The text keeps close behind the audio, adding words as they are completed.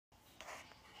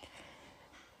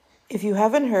If you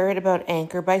haven't heard about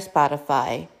Anchor by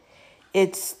Spotify,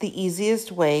 it's the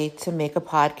easiest way to make a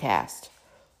podcast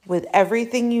with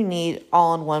everything you need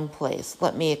all in one place.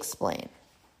 Let me explain.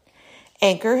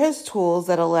 Anchor has tools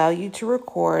that allow you to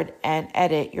record and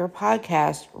edit your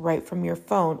podcast right from your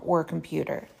phone or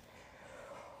computer.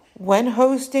 When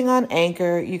hosting on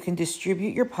Anchor, you can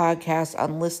distribute your podcast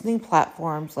on listening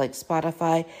platforms like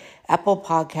Spotify, Apple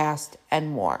Podcast, and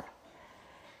more.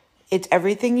 It's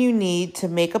everything you need to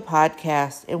make a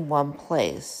podcast in one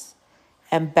place.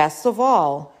 And best of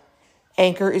all,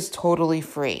 Anchor is totally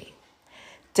free.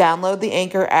 Download the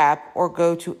Anchor app or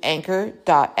go to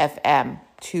anchor.fm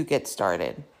to get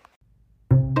started.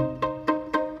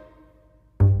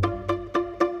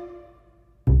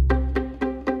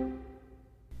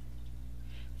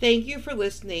 Thank you for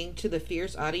listening to the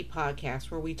Fierce Oddie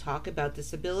podcast, where we talk about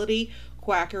disability,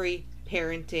 quackery,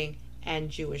 parenting, and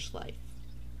Jewish life.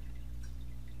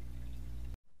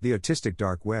 The autistic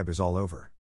dark web is all over.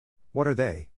 What are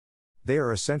they? They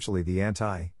are essentially the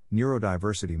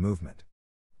anti-neurodiversity movement.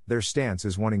 Their stance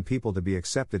is wanting people to be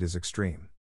accepted as extreme.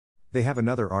 They have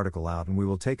another article out and we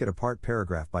will take it apart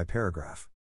paragraph by paragraph.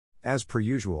 As per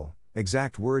usual,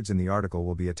 exact words in the article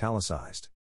will be italicized.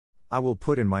 I will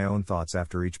put in my own thoughts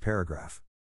after each paragraph.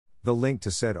 The link to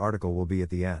said article will be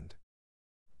at the end.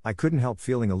 I couldn't help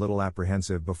feeling a little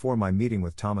apprehensive before my meeting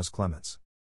with Thomas Clements.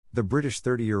 The British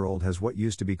 30-year-old has what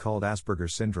used to be called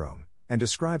Asperger's syndrome, and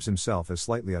describes himself as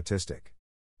slightly autistic.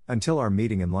 Until our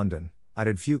meeting in London, I'd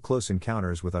had few close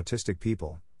encounters with autistic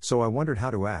people, so I wondered how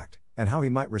to act, and how he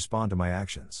might respond to my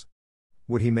actions.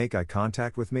 Would he make eye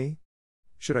contact with me?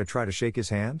 Should I try to shake his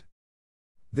hand?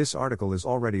 This article is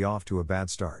already off to a bad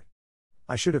start.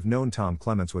 I should have known Tom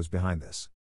Clements was behind this.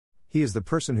 He is the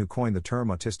person who coined the term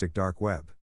autistic dark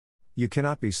web. You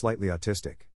cannot be slightly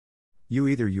autistic.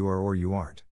 Either you are or you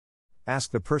aren't.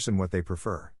 Ask the person what they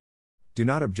prefer. Do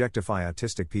not objectify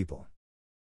autistic people.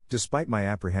 Despite my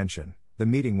apprehension, the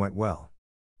meeting went well.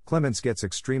 Clements gets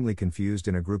extremely confused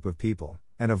in a group of people,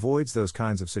 and avoids those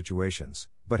kinds of situations,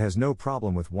 but has no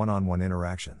problem with one-on-one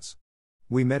interactions.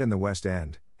 We met in the West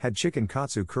End, had chicken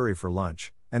katsu curry for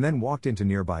lunch, and then walked into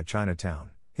nearby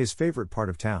Chinatown, his favorite part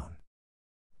of town.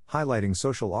 Highlighting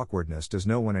social awkwardness does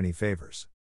no one any favors.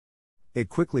 It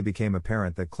quickly became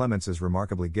apparent that Clements is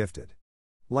remarkably gifted.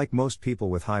 Like most people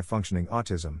with high-functioning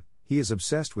autism, he is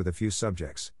obsessed with a few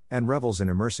subjects, and revels in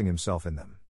immersing himself in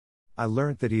them. I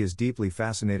learnt that he is deeply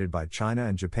fascinated by China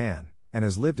and Japan, and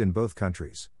has lived in both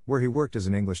countries, where he worked as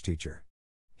an English teacher.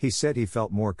 He said he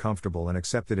felt more comfortable and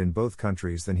accepted in both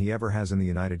countries than he ever has in the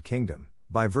United Kingdom,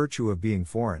 by virtue of being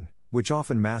foreign, which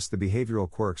often masked the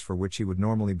behavioral quirks for which he would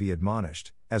normally be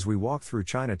admonished. As we walked through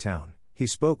Chinatown, he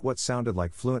spoke what sounded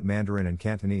like fluent Mandarin and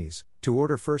Cantonese, to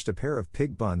order first a pair of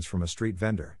pig buns from a street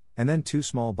vendor, and then 2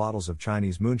 small bottles of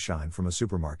Chinese moonshine from a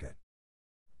supermarket.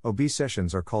 OB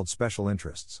sessions are called special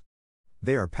interests.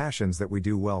 They are passions that we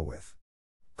do well with.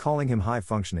 Calling him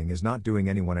high-functioning is not doing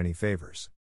anyone any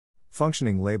favors.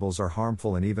 Functioning labels are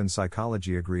harmful, and even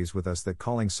psychology agrees with us that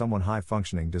calling someone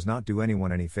high-functioning does not do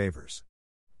anyone any favors.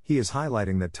 He is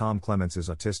highlighting that Tom Clements is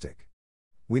autistic.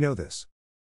 We know this.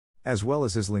 As well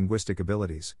as his linguistic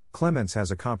abilities, Clements has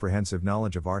a comprehensive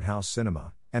knowledge of art house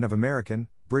cinema, and of American,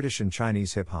 British and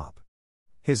Chinese hip-hop.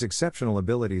 His exceptional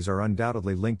abilities are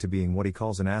undoubtedly linked to being what he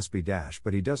calls an Aspie-,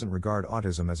 but he doesn't regard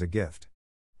autism as a gift.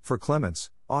 For Clements,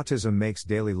 autism makes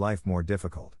daily life more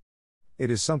difficult.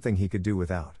 It is something he could do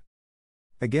without.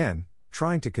 Again,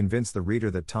 trying to convince the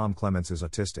reader that Tom Clements is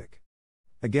autistic.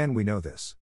 Again, we know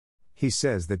this. He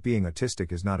says that being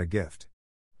autistic is not a gift.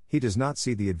 He does not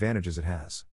see the advantages it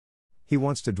has. He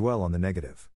wants to dwell on the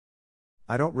negative.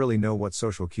 I don't really know what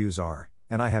social cues are,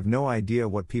 and I have no idea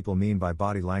what people mean by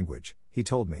body language, he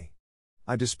told me.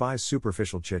 I despise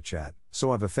superficial chit-chat,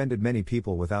 so I've offended many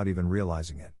people without even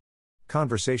realizing it.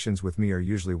 Conversations with me are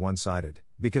usually one-sided,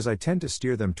 because I tend to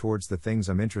steer them towards the things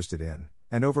I'm interested in,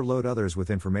 and overload others with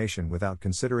information without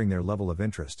considering their level of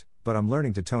interest, but I'm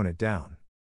learning to tone it down.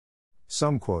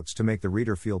 Some quotes to make the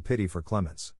reader feel pity for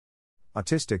Clements.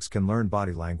 Autistics can learn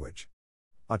body language.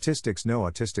 Autistics know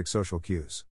autistic social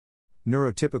cues.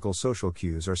 Neurotypical social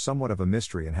cues are somewhat of a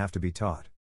mystery and have to be taught.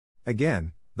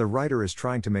 Again, the writer is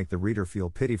trying to make the reader feel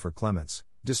pity for Clements,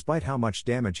 despite how much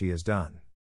damage he has done.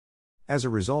 As a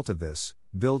result of this,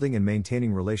 building and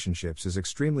maintaining relationships is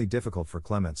extremely difficult for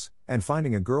Clements, and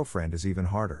finding a girlfriend is even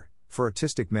harder. For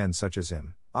autistic men such as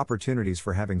him, opportunities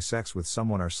for having sex with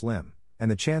someone are slim, and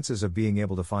the chances of being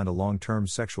able to find a long-term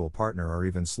sexual partner are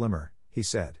even slimmer, he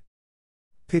said.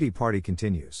 Pity party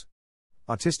continues.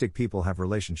 Autistic people have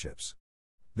relationships.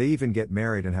 They even get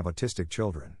married and have autistic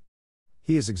children.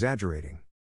 He is exaggerating.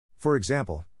 For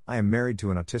example, I am married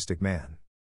to an autistic man.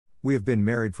 We have been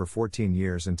married for 14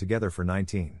 years and together for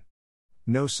 19.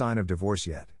 No sign of divorce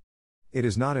yet. It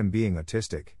is not him being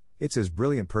autistic, it's his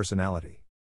brilliant personality.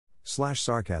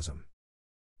 Sarcasm.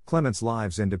 Clements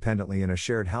lives independently in a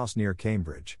shared house near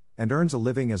Cambridge, and earns a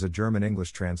living as a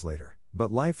German-English translator, but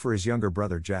life for his younger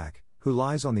brother Jack, who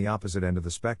lies on the opposite end of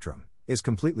the spectrum, is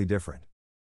completely different.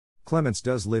 Clements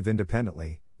does live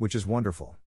independently, which is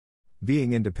wonderful.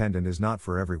 Being independent is not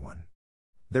for everyone.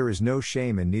 There is no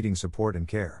shame in needing support and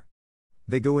care.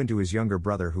 They go into his younger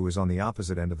brother who is on the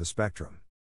opposite end of the spectrum.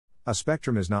 A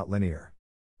spectrum is not linear.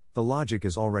 The logic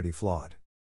is already flawed.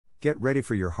 Get ready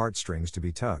for your heartstrings to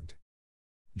be tugged.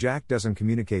 Jack doesn't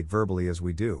communicate verbally as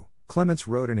we do, Clements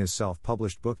wrote in his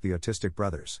self-published book The Autistic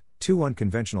Brothers, Two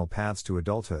Unconventional Paths to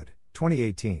Adulthood,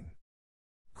 2018.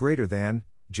 Greater than,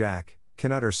 Jack,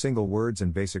 can utter single words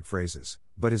and basic phrases,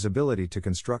 but his ability to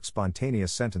construct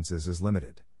spontaneous sentences is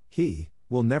limited. He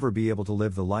will never be able to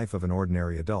live the life of an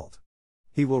ordinary adult.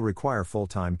 He will require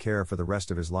full-time care for the rest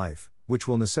of his life, which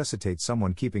will necessitate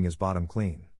someone keeping his bottom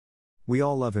clean. We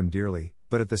all love him dearly,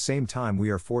 but at the same time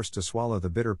we are forced to swallow the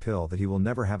bitter pill that he will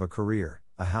never have a career,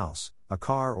 a house, a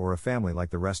car or a family like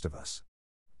the rest of us.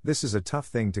 This is a tough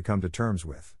thing to come to terms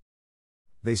with.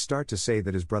 They start to say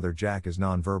that his brother Jack is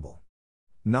nonverbal.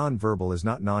 Nonverbal is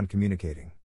not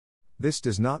non-communicating. This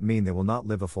does not mean they will not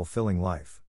live a fulfilling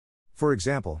life. For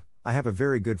example, I have a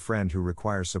very good friend who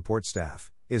requires support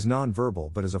staff, is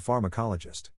nonverbal but is a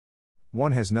pharmacologist.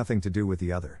 One has nothing to do with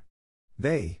the other.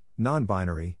 They,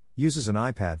 non-binary, uses an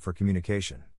iPad for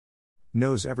communication.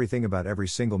 Knows everything about every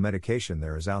single medication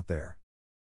there is out there.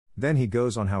 Then he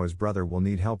goes on how his brother will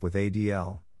need help with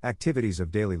ADL, activities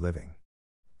of daily living.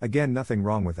 Again, nothing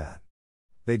wrong with that.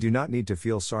 They do not need to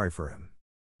feel sorry for him.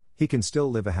 He can still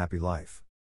live a happy life.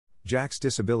 Jack's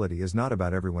disability is not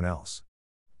about everyone else.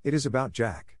 It is about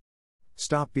Jack.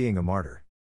 Stop being a martyr.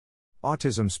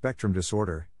 Autism spectrum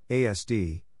disorder,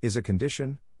 ASD, is a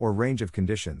condition, or range of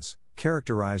conditions,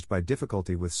 characterized by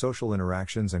difficulty with social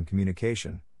interactions and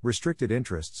communication, restricted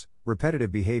interests,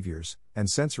 repetitive behaviors,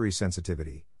 and sensory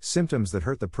sensitivity, symptoms that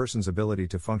hurt the person's ability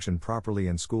to function properly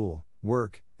in school,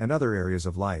 work, and other areas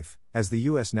of life, as the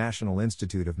U.S. National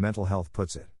Institute of Mental Health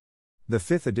puts it. The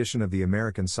 5th edition of the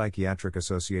American Psychiatric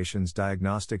Association's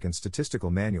Diagnostic and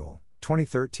Statistical Manual,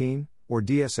 2013, or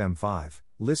DSM-5,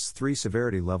 lists 3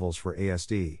 severity levels for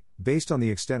ASD, based on the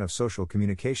extent of social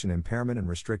communication impairment and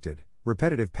restricted,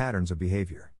 repetitive patterns of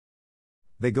behavior.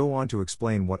 They go on to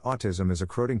explain what autism is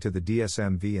according to the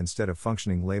DSM-V instead of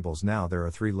functioning labels. Now there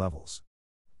are 3 levels.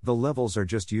 The levels are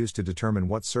just used to determine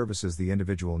what services the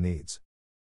individual needs.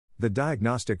 The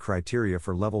diagnostic criteria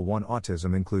for Level 1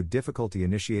 autism include difficulty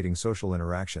initiating social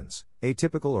interactions,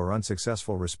 atypical or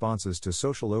unsuccessful responses to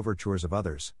social overtures of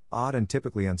others, odd and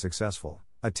typically unsuccessful,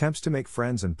 attempts to make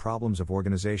friends and problems of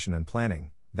organization and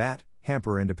planning, that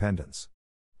hamper independence.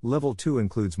 Level 2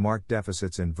 includes marked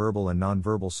deficits in verbal and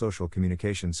nonverbal social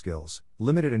communication skills,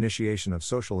 limited initiation of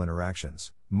social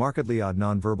interactions, markedly odd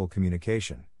nonverbal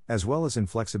communication, as well as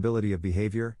inflexibility of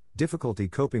behavior, difficulty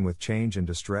coping with change and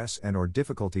distress and/or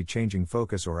difficulty changing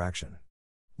focus or action.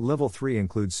 Level 3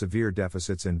 includes severe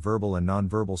deficits in verbal and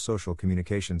nonverbal social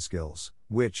communication skills,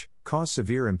 which cause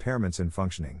severe impairments in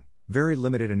functioning, very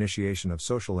limited initiation of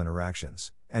social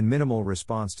interactions, and minimal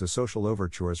response to social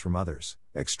overtures from others,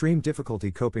 extreme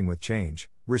difficulty coping with change,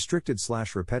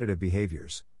 restricted/repetitive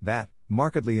behaviors that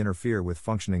markedly interfere with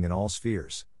functioning in all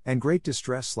spheres, and great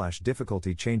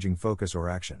distress/difficulty changing focus or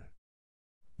action.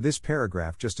 This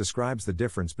paragraph just describes the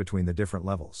difference between the different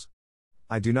levels.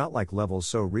 I do not like levels,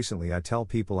 so recently I tell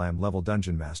people I am level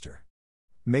dungeon master.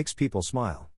 Makes people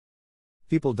smile.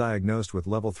 People diagnosed with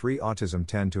level 3 autism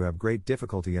tend to have great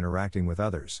difficulty interacting with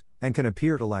others, and can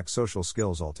appear to lack social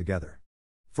skills altogether.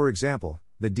 For example,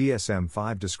 the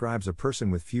DSM-5 describes a person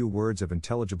with few words of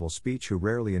intelligible speech who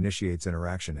rarely initiates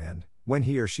interaction and, when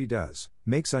he or she does,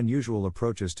 makes unusual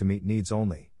approaches to meet needs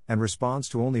only, and responds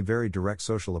to only very direct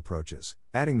social approaches,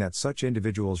 adding that such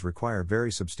individuals require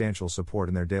very substantial support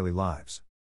in their daily lives.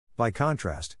 By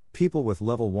contrast, people with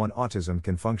level 1 autism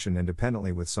can function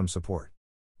independently with some support.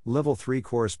 Level 3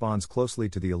 corresponds closely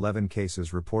to the 11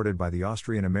 cases reported by the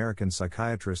Austrian-American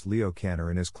psychiatrist Leo Kanner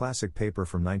in his classic paper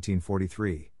from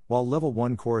 1943, while Level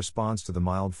 1 corresponds to the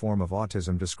mild form of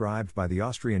autism described by the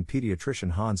Austrian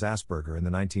pediatrician Hans Asperger in the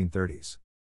 1930s.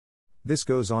 This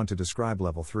goes on to describe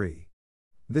Level 3.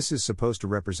 This is supposed to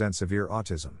represent severe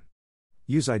autism.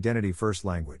 Use identity-first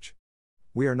language.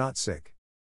 We are not sick.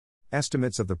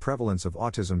 Estimates of the prevalence of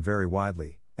autism vary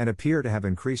widely, and appear to have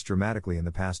increased dramatically in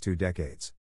the past 2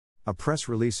 decades. A press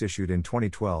release issued in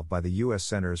 2012 by the U.S.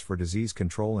 Centers for Disease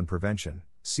Control and Prevention,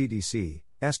 CDC,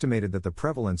 estimated that the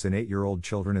prevalence in 8-year-old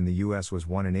children in the U.S. was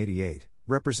 1 in 88,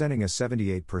 representing a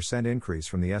 78% increase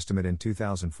from the estimate in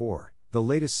 2004. The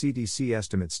latest CDC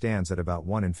estimate stands at about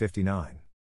 1 in 59.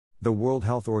 The World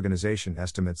Health Organization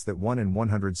estimates that 1 in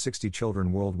 160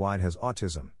 children worldwide has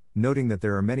autism, noting that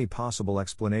there are many possible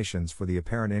explanations for the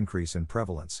apparent increase in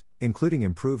prevalence, including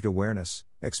improved awareness,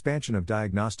 expansion of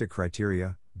diagnostic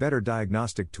criteria, better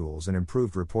diagnostic tools, and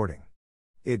improved reporting.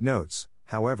 It notes,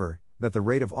 however, that the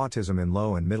rate of autism in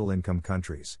low and middle-income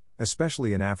countries,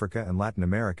 especially in Africa and Latin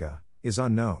America, is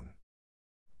unknown.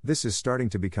 This is starting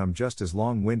to become just as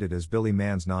long-winded as Billy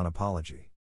Mann's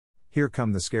non-apology. Here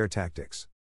come the scare tactics.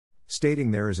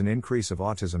 Stating there is an increase of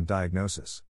autism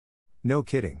diagnosis. No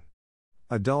kidding.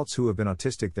 Adults who have been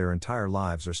autistic their entire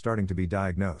lives are starting to be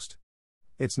diagnosed.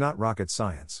 It's not rocket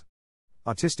science.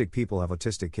 Autistic people have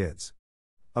autistic kids.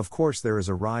 Of course, there is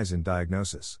a rise in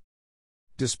diagnosis.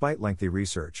 Despite lengthy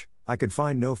research, I could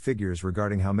find no figures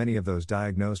regarding how many of those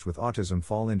diagnosed with autism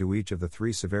fall into each of the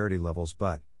 3 severity levels,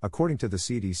 but, according to the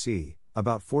CDC,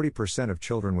 about 40% of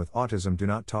children with autism do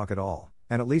not talk at all,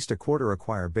 and at least a quarter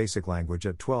acquire basic language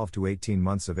at 12 to 18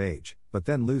 months of age, but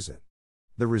then lose it.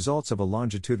 The results of a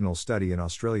longitudinal study in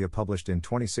Australia published in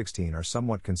 2016 are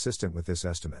somewhat consistent with this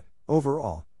estimate.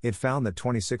 Overall, it found that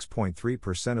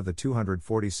 26.3% of the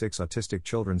 246 autistic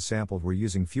children sampled were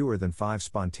using fewer than 5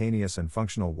 spontaneous and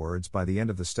functional words by the end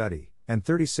of the study, and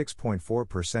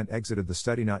 36.4% exited the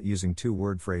study not using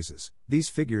 2-word phrases. These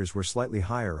figures were slightly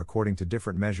higher according to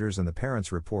different measures and the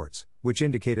parents' reports, which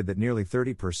indicated that nearly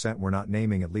 30% were not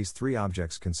naming at least 3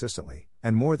 objects consistently,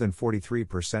 and more than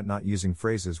 43% not using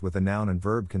phrases with a noun and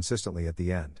verb consistently at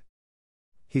the end.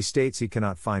 He states he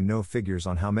cannot find no figures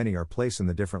on how many are placed in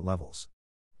the different levels.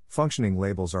 Functioning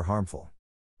labels are harmful.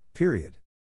 Period.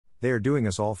 They are doing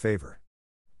us all favor.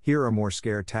 Here are more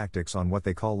scare tactics on what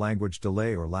they call language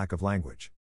delay or lack of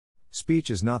language. Speech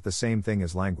is not the same thing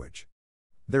as language.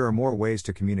 There are more ways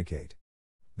to communicate.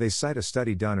 They cite a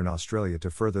study done in Australia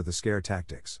to further the scare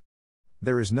tactics.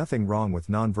 There is nothing wrong with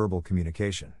nonverbal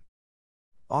communication.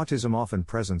 Autism often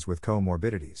presents with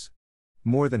comorbidities.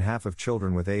 More than half of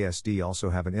children with ASD also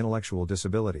have an intellectual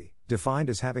disability, defined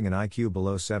as having an IQ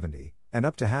below 70, and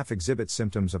up to half exhibit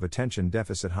symptoms of attention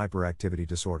deficit hyperactivity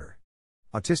disorder.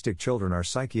 Autistic children are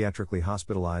psychiatrically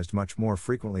hospitalized much more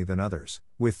frequently than others,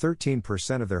 with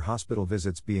 13% of their hospital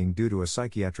visits being due to a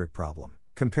psychiatric problem,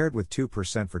 compared with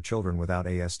 2% for children without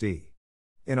ASD.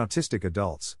 In autistic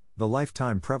adults, the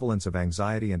lifetime prevalence of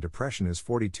anxiety and depression is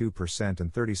 42%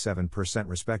 and 37%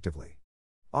 respectively.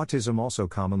 Autism also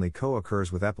commonly co-occurs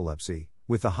with epilepsy,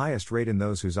 with the highest rate in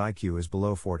those whose IQ is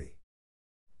below 40.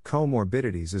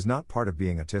 Comorbidities is not part of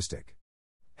being autistic.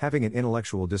 Having an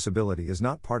intellectual disability is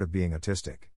not part of being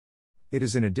autistic. It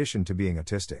is in addition to being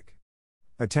autistic.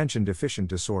 Attention deficit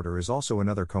disorder is also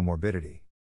another comorbidity.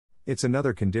 It's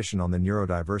another condition on the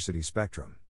neurodiversity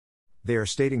spectrum. They are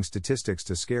stating statistics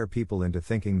to scare people into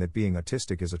thinking that being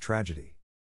autistic is a tragedy.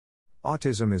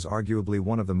 Autism is arguably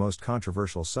one of the most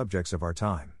controversial subjects of our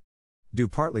time. Due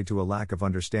partly to a lack of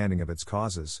understanding of its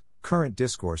causes, current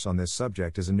discourse on this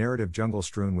subject is a narrative jungle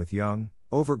strewn with young,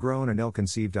 overgrown and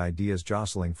ill-conceived ideas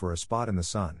jostling for a spot in the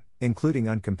sun, including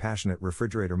uncompassionate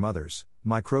refrigerator mothers,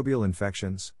 microbial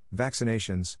infections,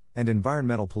 vaccinations, and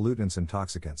environmental pollutants and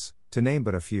toxicants, to name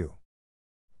but a few.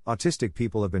 Autistic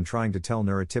people have been trying to tell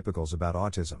neurotypicals about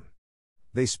autism.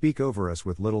 They speak over us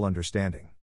with little understanding.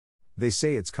 They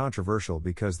say it's controversial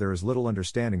because there is little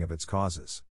understanding of its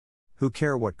causes. Who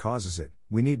care what causes it?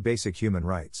 We need basic human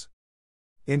rights.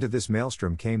 Into this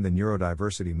maelstrom came the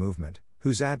neurodiversity movement,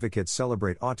 whose advocates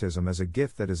celebrate autism as a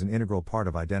gift that is an integral part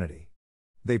of identity.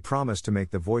 They promise to make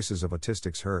the voices of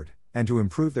autistics heard, and to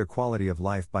improve their quality of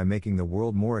life by making the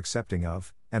world more accepting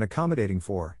of, and accommodating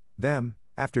for, them,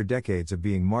 after decades of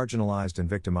being marginalized and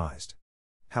victimized.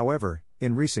 However,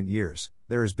 in recent years,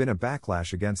 there has been a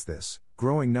backlash against this.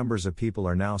 Growing numbers of people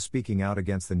are now speaking out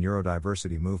against the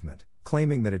neurodiversity movement,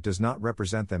 claiming that it does not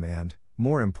represent them and,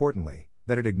 more importantly,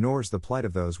 that it ignores the plight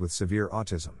of those with severe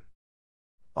autism.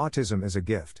 Autism is a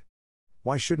gift.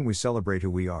 Why shouldn't we celebrate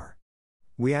who we are?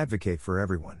 We advocate for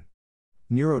everyone.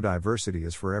 Neurodiversity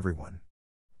is for everyone.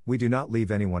 We do not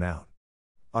leave anyone out.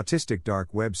 Autistic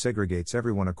dark web segregates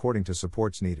everyone according to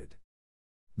supports needed.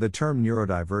 The term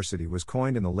neurodiversity was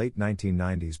coined in the late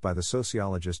 1990s by the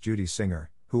sociologist Judy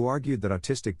Singer, who argued that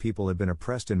autistic people had been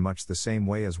oppressed in much the same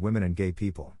way as women and gay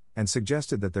people, and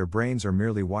suggested that their brains are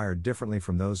merely wired differently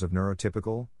from those of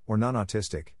neurotypical, or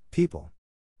non-autistic, people.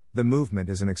 The movement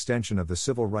is an extension of the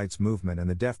civil rights movement and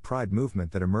the deaf pride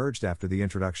movement that emerged after the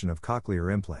introduction of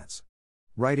cochlear implants.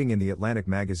 Writing in The Atlantic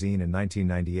magazine in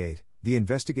 1998, the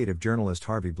investigative journalist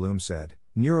Harvey Bloom said,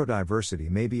 neurodiversity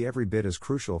may be every bit as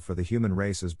crucial for the human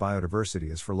race as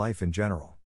biodiversity is for life in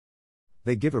general.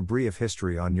 They give a brief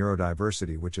history on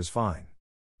neurodiversity, which is fine.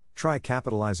 Try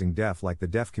capitalizing deaf like the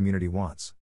deaf community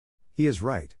wants. He is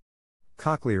right.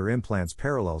 Cochlear implants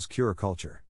parallels cure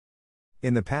culture.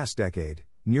 In the past decade,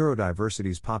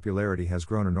 neurodiversity's popularity has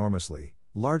grown enormously,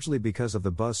 largely because of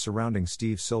the buzz surrounding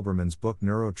Steve Silberman's book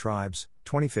Neurotribes,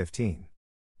 2015.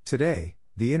 Today,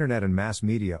 the internet and mass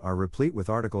media are replete with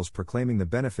articles proclaiming the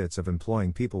benefits of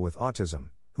employing people with autism,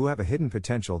 who have a hidden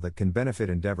potential that can benefit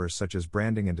endeavors such as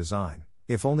branding and design,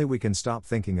 if only we can stop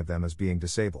thinking of them as being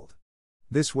disabled.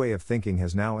 This way of thinking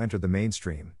has now entered the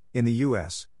mainstream. In the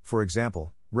US, for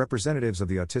example, representatives of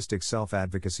the Autistic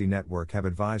Self-Advocacy Network have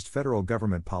advised federal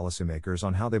government policymakers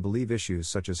on how they believe issues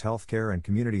such as healthcare and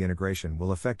community integration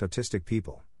will affect autistic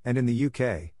people, and in the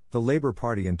UK, the Labour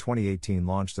Party in 2018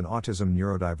 launched an Autism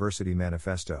Neurodiversity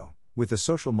Manifesto, with the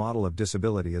social model of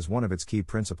disability as one of its key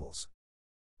principles.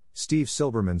 Steve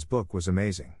Silberman's book was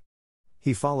amazing.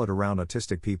 He followed around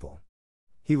autistic people.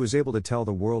 He was able to tell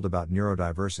the world about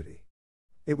neurodiversity.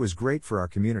 It was great for our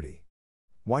community.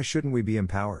 Why shouldn't we be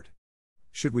empowered?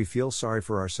 Should we feel sorry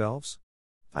for ourselves?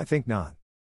 I think not.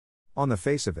 On the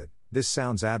face of it, this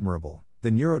sounds admirable.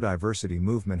 The neurodiversity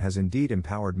movement has indeed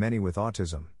empowered many with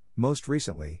autism, most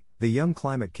recently, the young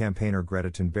climate campaigner Greta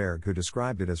Thunberg, who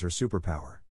described it as her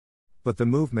superpower. But the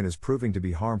movement is proving to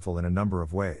be harmful in a number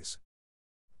of ways.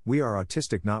 We are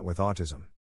autistic not with autism.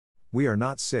 We are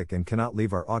not sick and cannot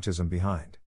leave our autism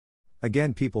behind.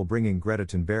 Again, people bringing Greta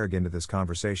Thunberg into this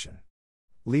conversation.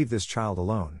 Leave this child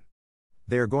alone.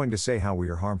 They are going to say how we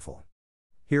are harmful.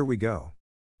 Here we go.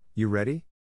 You ready?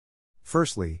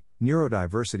 Firstly,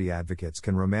 neurodiversity advocates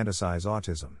can romanticize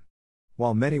autism.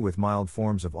 While many with mild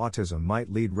forms of autism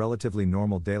might lead relatively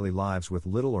normal daily lives with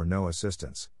little or no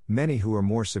assistance, many who are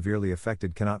more severely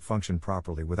affected cannot function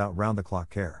properly without round-the-clock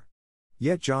care.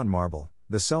 Yet John Marble,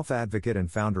 the self-advocate and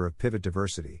founder of Pivot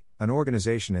Diversity, an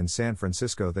organization in San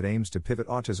Francisco that aims to pivot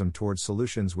autism towards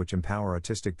solutions which empower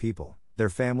autistic people, their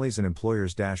families and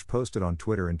employers, posted on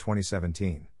Twitter in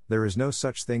 2017, "There is no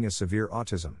such thing as severe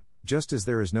autism, just as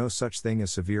there is no such thing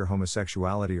as severe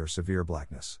homosexuality or severe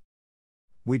blackness.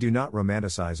 We do not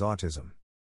romanticize autism.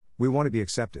 We want to be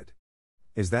accepted.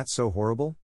 Is that so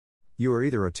horrible? You are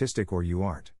either autistic or you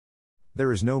aren't.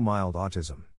 There is no mild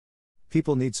autism.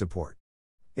 People need support.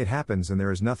 It happens and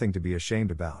there is nothing to be ashamed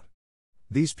about."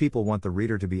 These people want the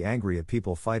reader to be angry at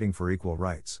people fighting for equal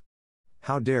rights.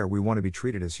 How dare we want to be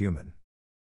treated as human?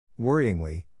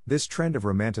 Worryingly, this trend of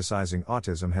romanticizing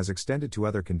autism has extended to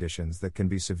other conditions that can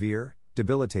be severe,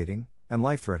 debilitating, and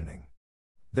life-threatening.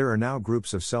 There are now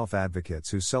groups of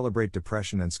self-advocates who celebrate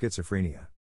depression and schizophrenia.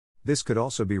 This could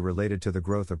also be related to the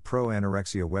growth of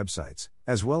pro-anorexia websites,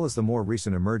 as well as the more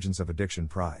recent emergence of addiction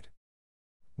pride.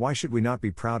 Why should we not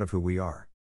be proud of who we are?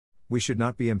 We should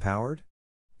not be empowered?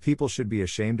 People should be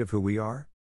ashamed of who we are?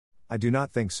 I do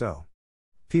not think so.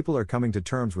 People are coming to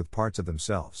terms with parts of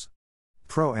themselves.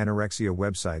 Pro-anorexia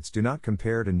websites do not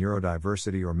compare to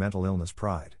neurodiversity or mental illness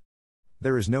pride.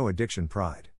 There is no addiction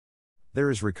pride. There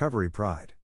is recovery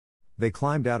pride. They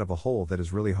climbed out of a hole that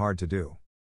is really hard to do.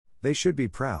 They should be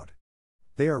proud.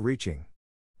 They are reaching.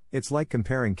 It's like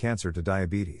comparing cancer to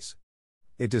diabetes.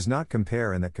 It does not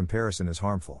compare, and that comparison is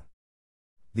harmful.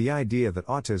 The idea that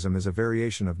autism is a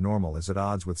variation of normal is at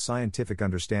odds with scientific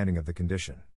understanding of the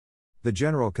condition. The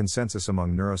general consensus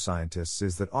among neuroscientists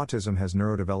is that autism has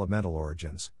neurodevelopmental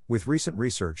origins, with recent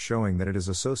research showing that it is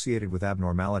associated with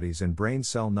abnormalities in brain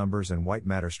cell numbers and white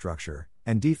matter structure,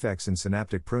 and defects in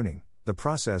synaptic pruning, the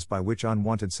process by which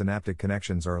unwanted synaptic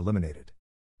connections are eliminated.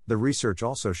 The research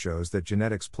also shows that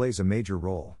genetics plays a major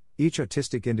role. Each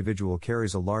autistic individual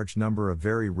carries a large number of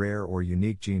very rare or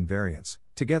unique gene variants,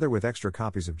 together with extra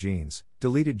copies of genes,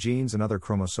 deleted genes, and other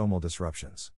chromosomal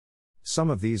disruptions.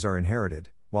 Some of these are inherited,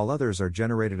 while others are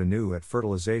generated anew at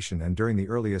fertilization and during the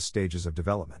earliest stages of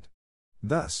development.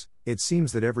 Thus, it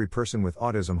seems that every person with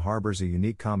autism harbors a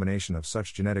unique combination of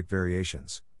such genetic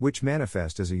variations, which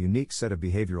manifest as a unique set of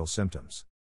behavioral symptoms.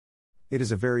 It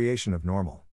is a variation of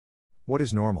normal. What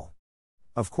is normal?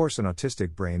 Of course, an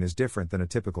autistic brain is different than a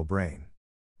typical brain.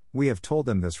 We have told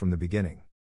them this from the beginning.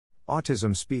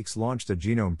 Autism Speaks launched a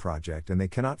genome project and they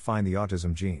cannot find the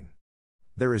autism gene.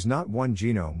 There is not one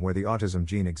genome where the autism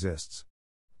gene exists.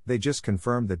 They just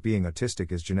confirmed that being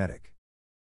autistic is genetic.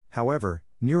 However,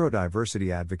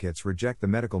 neurodiversity advocates reject the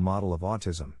medical model of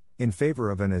autism, in favor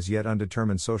of an as yet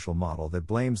undetermined social model that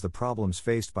blames the problems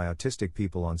faced by autistic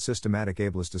people on systematic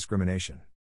ableist discrimination.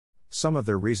 Some of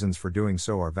their reasons for doing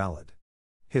so are valid.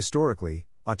 Historically,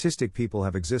 autistic people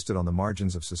have existed on the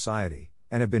margins of society,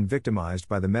 and have been victimized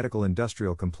by the medical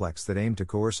industrial complex that aim to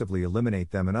coercively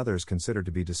eliminate them and others considered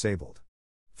to be disabled.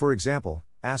 For example,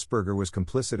 Asperger was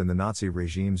complicit in the Nazi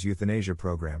regime's euthanasia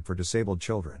program for disabled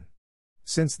children.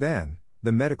 Since then,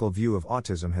 the medical view of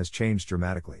autism has changed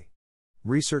dramatically.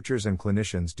 Researchers and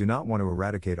clinicians do not want to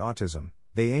eradicate autism,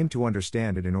 they aim to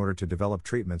understand it in order to develop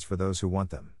treatments for those who want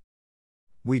them.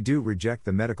 We do reject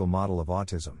the medical model of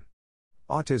autism.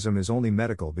 Autism is only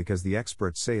medical because the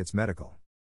experts say it's medical.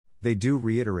 They do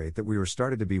reiterate that we were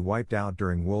started to be wiped out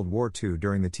during World War II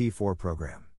during the T4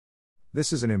 program.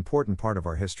 This is an important part of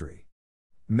our history.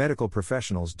 Medical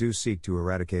professionals do seek to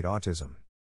eradicate autism.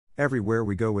 Everywhere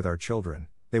we go with our children,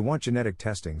 they want genetic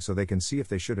testing so they can see if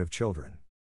they should have children.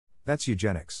 That's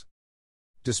eugenics.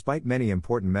 Despite many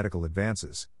important medical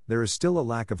advances, there is still a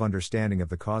lack of understanding of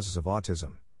the causes of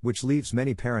autism, which leaves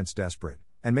many parents desperate,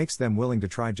 and makes them willing to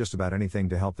try just about anything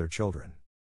to help their children.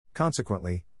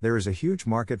 Consequently, there is a huge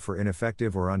market for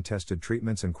ineffective or untested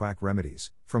treatments and quack remedies,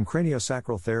 from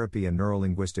craniosacral therapy and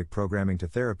neurolinguistic programming to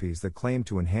therapies that claim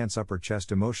to enhance upper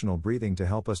chest emotional breathing to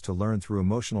help us to learn through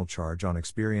emotional charge on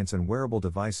experience, and wearable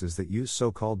devices that use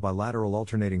so-called bilateral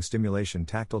alternating stimulation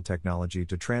tactile technology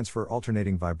to transfer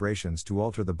alternating vibrations to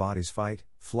alter the body's fight,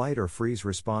 flight or freeze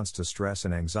response to stress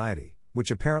and anxiety,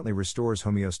 which apparently restores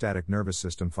homeostatic nervous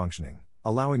system functioning,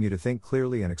 allowing you to think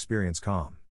clearly and experience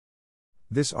calm.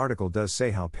 This article does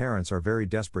say how parents are very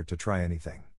desperate to try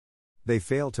anything. They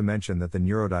fail to mention that the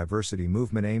neurodiversity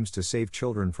movement aims to save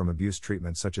children from abuse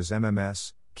treatments such as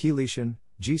MMS, chelation,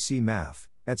 GC-MAF,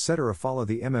 etc. Follow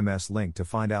the MMS link to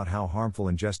find out how harmful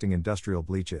ingesting industrial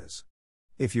bleach is.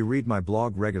 If you read my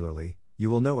blog regularly, you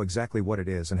will know exactly what it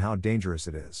is and how dangerous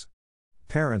it is.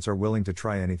 Parents are willing to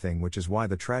try anything, which is why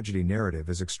the tragedy narrative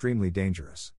is extremely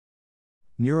dangerous.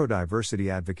 Neurodiversity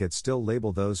advocates still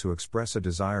label those who express a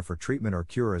desire for treatment or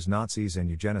cure as Nazis and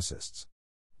eugenicists.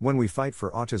 When we fight for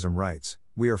autism rights,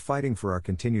 we are fighting for our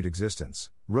continued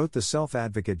existence, wrote the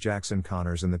self-advocate Jackson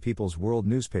Connors in the People's World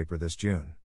newspaper this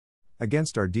June.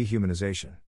 Against our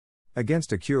dehumanization.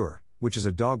 Against a cure, which is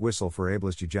a dog whistle for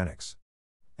ableist eugenics.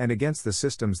 And against the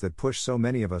systems that push so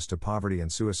many of us to poverty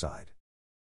and suicide.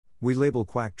 We label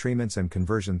quack treatments and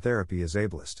conversion therapy as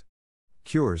ableist.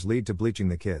 Cures lead to bleaching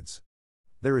the kids.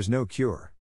 There is no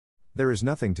cure. There is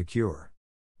nothing to cure.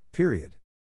 Period.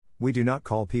 We do not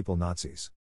call people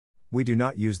Nazis. We do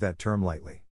not use that term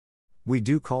lightly. We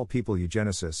do call people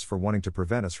eugenicists for wanting to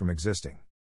prevent us from existing.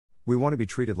 We want to be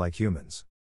treated like humans.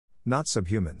 Not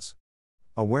subhumans.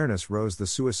 Awareness rose the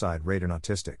suicide rate in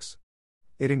autistics.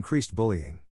 It increased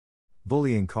bullying.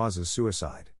 Bullying causes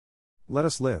suicide. Let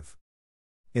us live.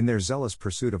 In their zealous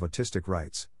pursuit of autistic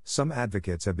rights, some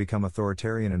advocates have become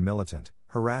authoritarian and militant,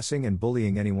 harassing and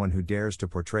bullying anyone who dares to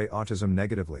portray autism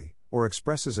negatively, or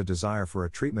expresses a desire for a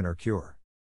treatment or cure.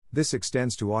 This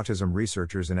extends to autism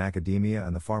researchers in academia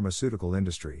and the pharmaceutical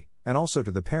industry, and also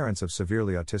to the parents of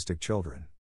severely autistic children.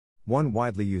 One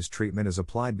widely used treatment is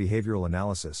applied behavioral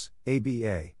analysis,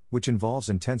 ABA, which involves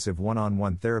intensive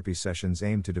one-on-one therapy sessions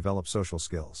aimed to develop social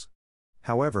skills.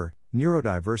 However,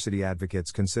 neurodiversity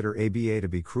advocates consider ABA to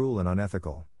be cruel and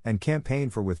unethical, and campaign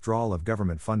for withdrawal of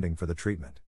government funding for the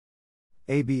treatment.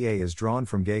 ABA is drawn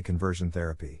from gay conversion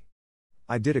therapy.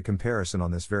 I did a comparison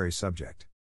on this very subject.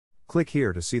 Click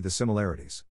here to see the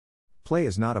similarities. Play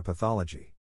is not a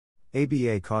pathology.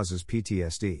 ABA causes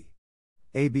PTSD.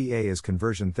 ABA is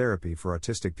conversion therapy for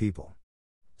autistic people.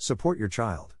 Support your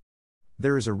child.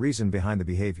 There is a reason behind the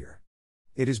behavior.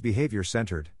 It is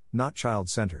behavior-centered, not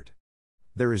child-centered.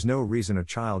 There is no reason a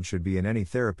child should be in any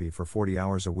therapy for 40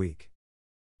 hours a week.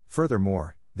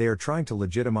 Furthermore, they are trying to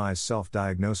legitimize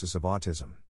self-diagnosis of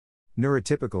autism.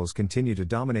 Neurotypicals continue to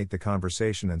dominate the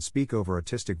conversation and speak over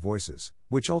autistic voices,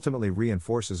 which ultimately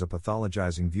reinforces a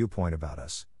pathologizing viewpoint about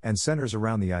us, and centers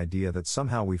around the idea that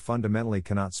somehow we fundamentally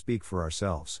cannot speak for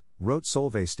ourselves, wrote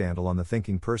Solveig Standel on the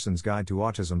Thinking Person's Guide to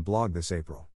Autism blog this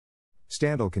April.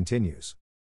 Standel continues.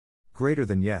 Greater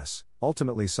than yes,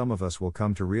 ultimately some of us will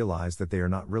come to realize that they are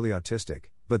not really autistic,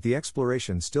 but the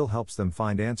exploration still helps them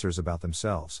find answers about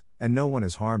themselves, and no one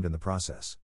is harmed in the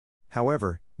process.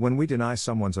 However, when we deny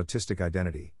someone's autistic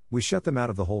identity, we shut them out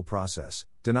of the whole process,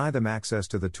 deny them access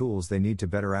to the tools they need to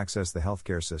better access the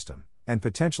healthcare system, and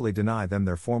potentially deny them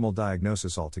their formal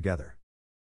diagnosis altogether.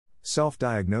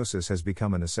 Self-diagnosis has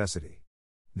become a necessity.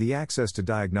 The access to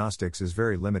diagnostics is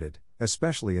very limited,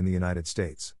 especially in the United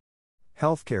States.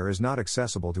 Healthcare is not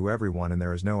accessible to everyone and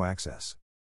there is no access.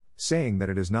 Saying that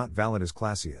it is not valid is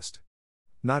classist.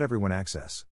 Not everyone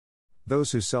access.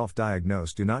 Those who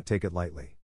self-diagnose do not take it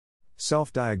lightly.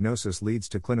 Self-diagnosis leads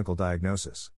to clinical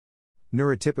diagnosis.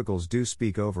 Neurotypicals do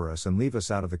speak over us and leave us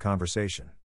out of the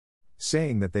conversation.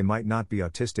 Saying that they might not be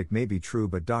autistic may be true,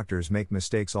 but doctors make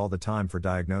mistakes all the time for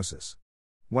diagnosis.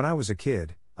 When I was a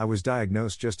kid, I was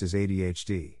diagnosed just as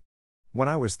ADHD. When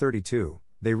I was 32,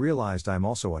 they realized I'm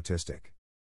also autistic.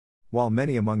 While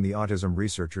many among the autism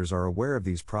researchers are aware of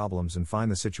these problems and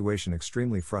find the situation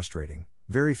extremely frustrating,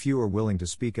 very few are willing to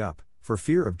speak up, for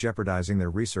fear of jeopardizing their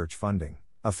research funding,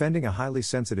 offending a highly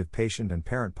sensitive patient and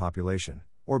parent population,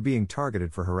 or being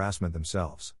targeted for harassment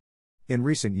themselves. In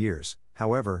recent years,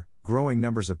 however, growing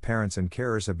numbers of parents and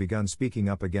carers have begun speaking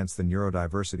up against the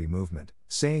neurodiversity movement,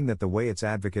 saying that the way its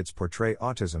advocates portray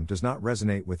autism does not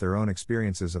resonate with their own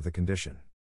experiences of the condition.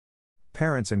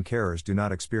 Parents and carers do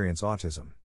not experience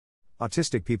autism.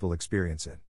 Autistic people experience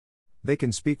it. They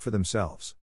can speak for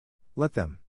themselves. Let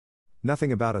them.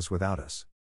 Nothing about us without us.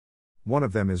 One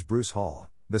of them is Bruce Hall,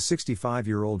 the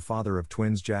 65-year-old father of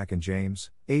twins Jack and James,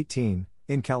 18,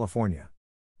 in California.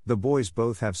 The boys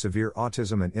both have severe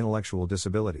autism and intellectual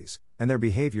disabilities, and their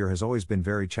behavior has always been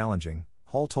very challenging,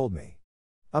 Hall told me.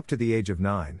 Up to the age of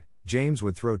 9, James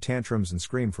would throw tantrums and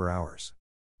scream for hours.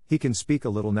 He can speak a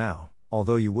little now,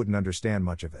 although you wouldn't understand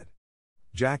much of it.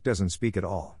 Jack doesn't speak at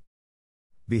all.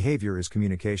 Behavior is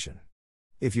communication.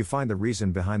 If you find the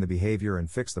reason behind the behavior and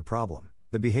fix the problem,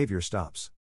 the behavior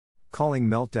stops. Calling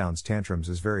meltdowns tantrums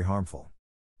is very harmful.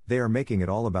 They are making it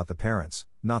all about the parents,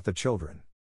 not the children.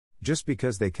 Just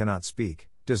because they cannot speak,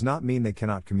 does not mean they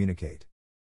cannot communicate.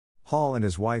 Hall and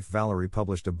his wife Valerie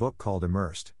published a book called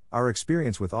Immersed, Our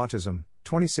Experience with Autism,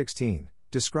 2016,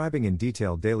 describing in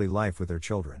detail daily life with their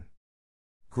children.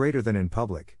 Greater than in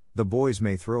public, the boys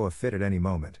may throw a fit at any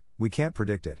moment, we can't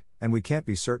predict it, and we can't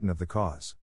be certain of the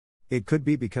cause. It could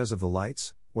be because of the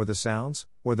lights, or the sounds,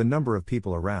 or the number of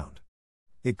people around.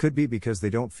 It could be because they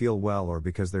don't feel well or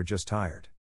because they're just tired.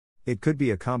 It could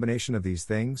be a combination of these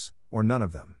things, or none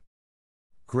of them.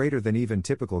 Greater than even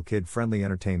typical kid-friendly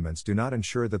entertainments do not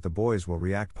ensure that the boys will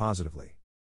react positively.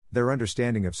 Their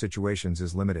understanding of situations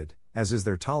is limited, as is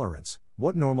their tolerance.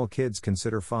 What normal kids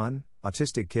consider fun,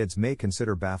 autistic kids may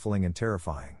consider baffling and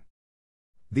terrifying.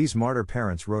 These martyr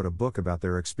parents wrote a book about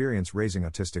their experience raising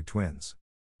autistic twins.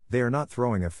 They are not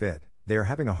throwing a fit, they are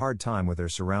having a hard time with their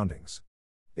surroundings.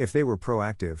 If they were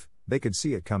proactive, they could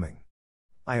see it coming.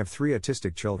 I have 3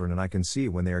 autistic children and I can see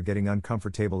when they are getting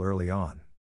uncomfortable early on.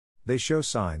 They show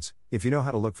signs, if you know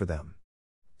how to look for them.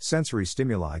 Sensory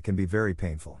stimuli can be very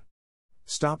painful.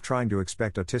 Stop trying to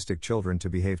expect autistic children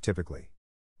to behave typically.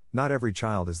 Not every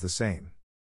child is the same.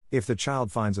 If the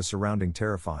child finds a surrounding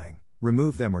terrifying,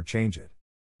 remove them or change it.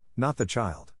 Not the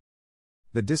child.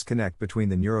 The disconnect between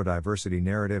the neurodiversity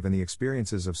narrative and the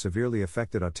experiences of severely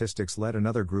affected autistics led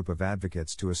another group of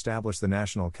advocates to establish the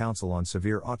National Council on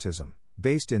Severe Autism,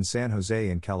 based in San Jose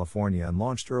in California and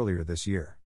launched earlier this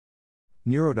year.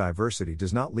 Neurodiversity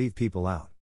does not leave people out.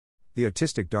 The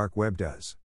autistic dark web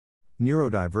does.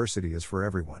 Neurodiversity is for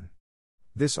everyone.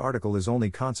 This article is only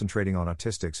concentrating on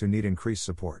autistics who need increased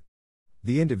support.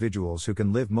 The individuals who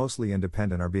can live mostly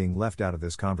independent are being left out of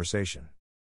this conversation.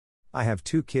 I have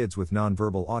 2 kids with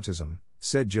nonverbal autism,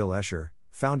 said Jill Escher,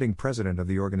 founding president of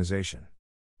the organization.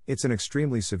 It's an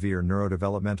extremely severe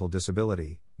neurodevelopmental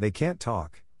disability. They can't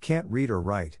talk, can't read or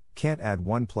write, can't add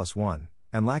 1 + 1,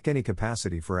 and lack any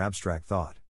capacity for abstract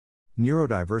thought.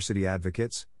 Neurodiversity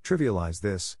advocates trivialize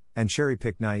this, and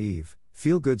cherry-pick naive,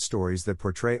 feel-good stories that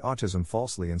portray autism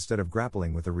falsely instead of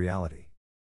grappling with the reality.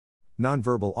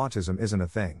 Nonverbal autism isn't a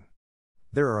thing.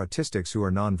 There are autistics who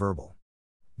are nonverbal.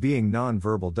 Being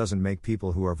nonverbal doesn't make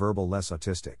people who are verbal less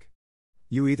autistic.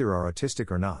 You either are autistic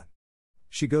or not.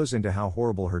 She goes into how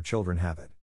horrible her children have it.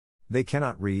 They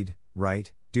cannot read,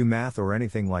 write, do math or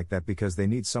anything like that because they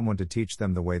need someone to teach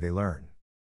them the way they learn.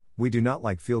 We do not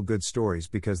like feel-good stories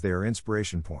because they are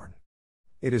inspiration porn.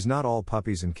 It is not all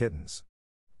puppies and kittens.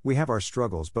 We have our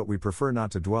struggles, but we prefer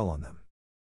not to dwell on them.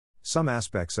 Some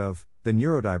aspects of the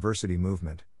neurodiversity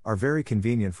movement are very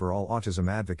convenient for all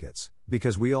autism advocates,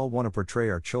 because we all want to portray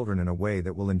our children in a way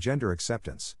that will engender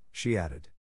acceptance, she added.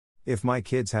 If my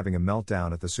kid's having a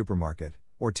meltdown at the supermarket,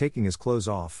 or taking his clothes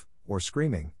off, or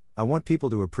screaming, I want people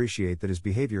to appreciate that his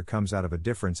behavior comes out of a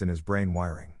difference in his brain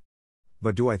wiring.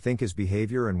 But do I think his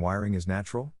behavior and wiring is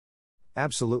natural?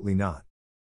 Absolutely not.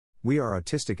 We are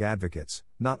autistic advocates,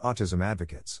 not autism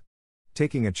advocates.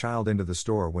 Taking a child into the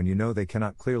store when you know they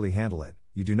cannot clearly handle it,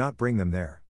 you do not bring them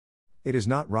there. It is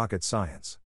not rocket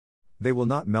science. They will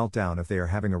not melt down if they are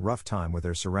having a rough time with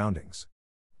their surroundings.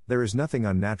 There is nothing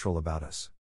unnatural about us.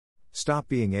 Stop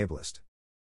being ableist.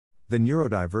 The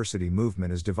neurodiversity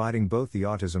movement is dividing both the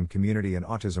autism community and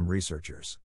autism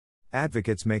researchers.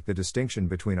 Advocates make the distinction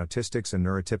between autistics and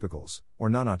neurotypicals, or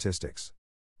non-autistics.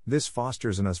 This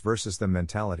fosters an us versus them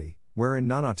mentality, wherein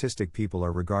non-autistic people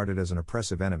are regarded as an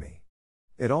oppressive enemy.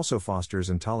 It also fosters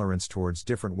intolerance towards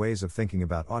different ways of thinking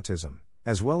about autism,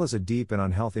 as well as a deep and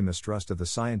unhealthy mistrust of the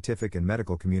scientific and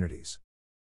medical communities.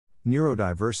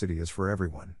 Neurodiversity is for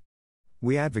everyone.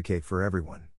 We advocate for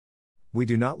everyone. We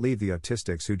do not leave the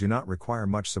autistics who do not require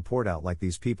much support out like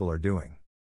these people are doing.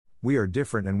 We are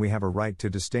different and we have a right to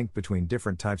distinct between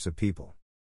different types of people.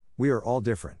 We are all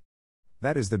different.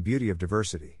 That is the beauty of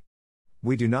diversity.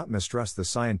 We do not mistrust the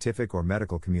scientific or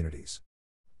medical communities.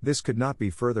 This could not be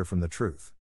further from the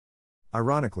truth.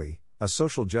 Ironically, a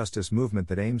social justice movement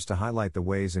that aims to highlight the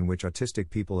ways in which autistic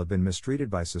people have been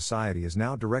mistreated by society is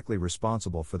now directly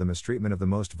responsible for the mistreatment of the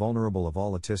most vulnerable of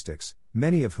all autistics,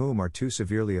 many of whom are too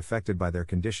severely affected by their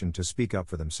condition to speak up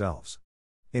for themselves.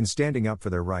 In standing up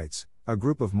for their rights, a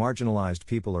group of marginalized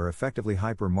people are effectively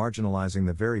hyper-marginalizing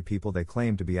the very people they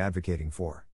claim to be advocating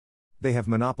for. They have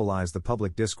monopolized the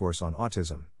public discourse on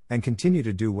autism, and continue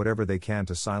to do whatever they can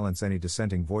to silence any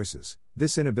dissenting voices.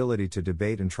 This inability to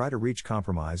debate and try to reach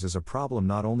compromise is a problem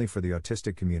not only for the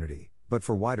autistic community, but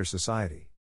for wider society.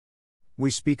 We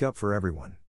speak up for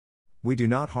everyone. We do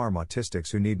not harm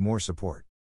autistics who need more support.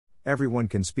 Everyone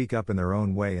can speak up in their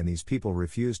own way, and these people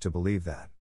refuse to believe that.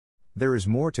 There is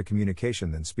more to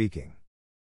communication than speaking.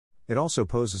 It also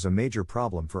poses a major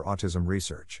problem for autism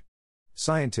research.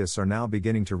 Scientists are now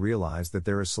beginning to realize that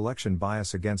there is selection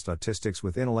bias against autistics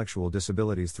with intellectual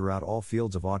disabilities throughout all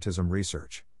fields of autism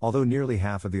research. Although nearly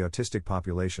half of the autistic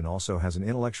population also has an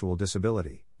intellectual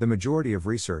disability, the majority of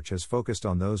research has focused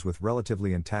on those with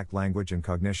relatively intact language and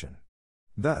cognition.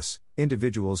 Thus,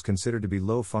 individuals considered to be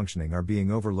low functioning are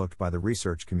being overlooked by the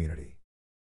research community.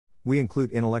 We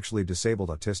include intellectually disabled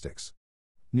autistics.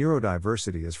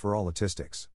 Neurodiversity is for all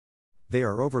autistics. They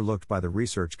are overlooked by the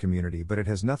research community, but it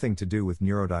has nothing to do with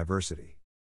neurodiversity.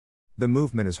 The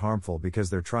movement is harmful because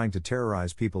they're trying to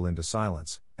terrorize people into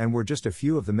silence, and we're just a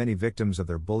few of the many victims of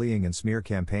their bullying and smear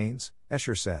campaigns,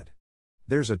 Escher said.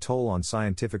 There's a toll on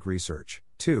scientific research,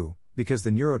 too, because the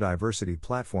neurodiversity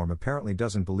platform apparently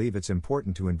doesn't believe it's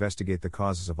important to investigate the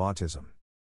causes of autism.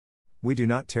 We do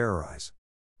not terrorize.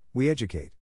 We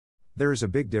educate. There is a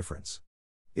big difference.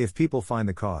 If people find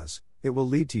the cause, it will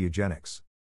lead to eugenics.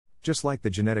 Just like the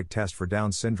genetic test for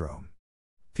Down syndrome.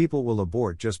 People will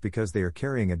abort just because they are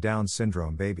carrying a Down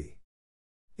syndrome baby.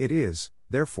 It is,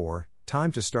 therefore,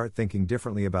 time to start thinking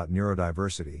differently about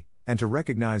neurodiversity, and to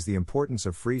recognize the importance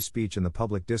of free speech in the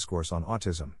public discourse on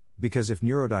autism, because if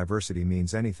neurodiversity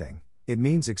means anything, it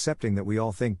means accepting that we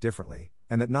all think differently,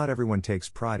 and that not everyone takes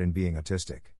pride in being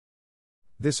autistic.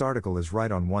 This article is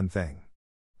right on one thing.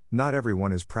 Not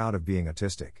everyone is proud of being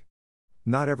autistic.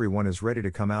 Not everyone is ready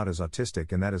to come out as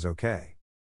autistic, and that is okay.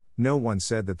 No one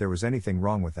said that there was anything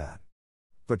wrong with that.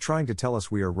 But trying to tell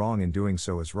us we are wrong in doing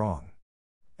so is wrong.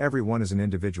 Everyone is an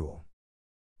individual.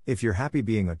 If you're happy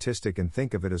being autistic and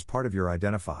think of it as part of your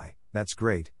identity, that's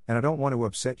great, and I don't want to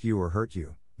upset you or hurt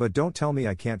you, but don't tell me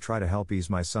I can't try to help ease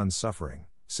my son's suffering,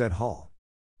 said Hall.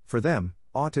 For them,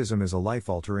 autism is a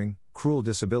life-altering, cruel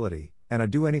disability, and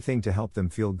I'd do anything to help them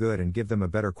feel good and give them a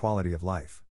better quality of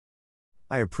life.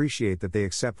 I appreciate that they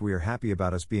accept we are happy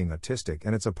about us being autistic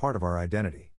and it's a part of our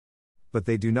identity. But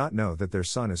they do not know that their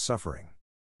son is suffering.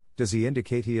 Does he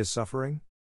indicate he is suffering?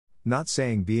 Not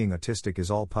saying being autistic is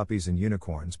all puppies and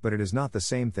unicorns, but it is not the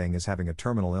same thing as having a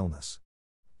terminal illness.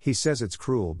 He says it's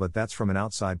cruel, but that's from an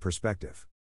outside perspective.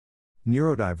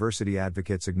 Neurodiversity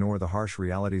advocates ignore the harsh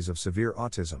realities of severe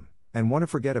autism, and want to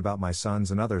forget about my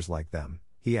sons and others like them,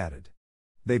 he added.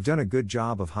 They've done a good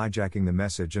job of hijacking the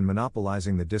message and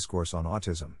monopolizing the discourse on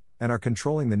autism, and are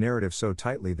controlling the narrative so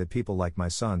tightly that people like my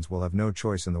sons will have no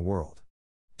choice in the world.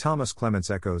 Thomas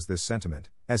Clements echoes this sentiment,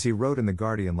 as he wrote in The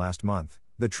Guardian last month.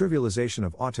 The trivialization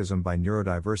of autism by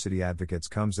neurodiversity advocates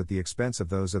comes at the expense of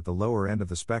those at the lower end of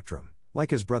the spectrum, like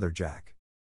his brother Jack.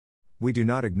 We do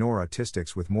not ignore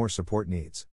autistics with more support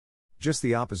needs. Just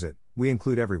the opposite, we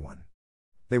include everyone.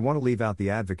 They want to leave out the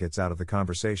advocates out of the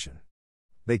conversation.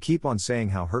 They keep on saying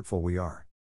how hurtful we are.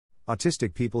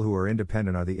 Autistic people who are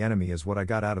independent are the enemy is what I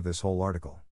got out of this whole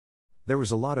article. There was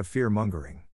a lot of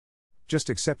fear-mongering. Just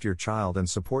accept your child and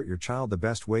support your child the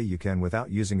best way you can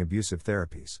without using abusive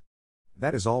therapies.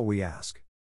 That is all we ask.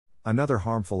 Another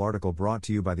harmful article brought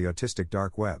to you by the Autistic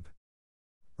Dark Web.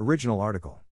 Original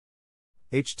article.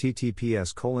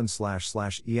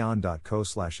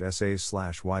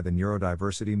 https://eon.co/essays/why the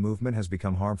neurodiversity movement has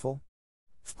become harmful?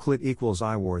 Fclit equals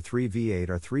I war 3v8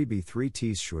 or 3b3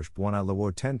 tshush 1 I lawo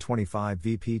 1025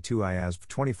 vp2 iasv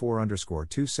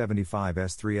 24_275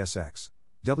 s3sx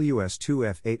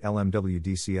ws2f8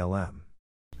 lmwdclm.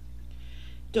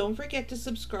 Don't forget to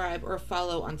subscribe or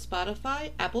follow on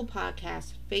Spotify, Apple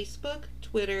Podcasts, Facebook,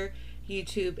 Twitter,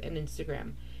 YouTube, and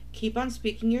Instagram. Keep on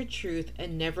speaking your truth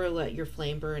and never let your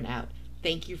flame burn out.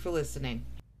 Thank you for listening.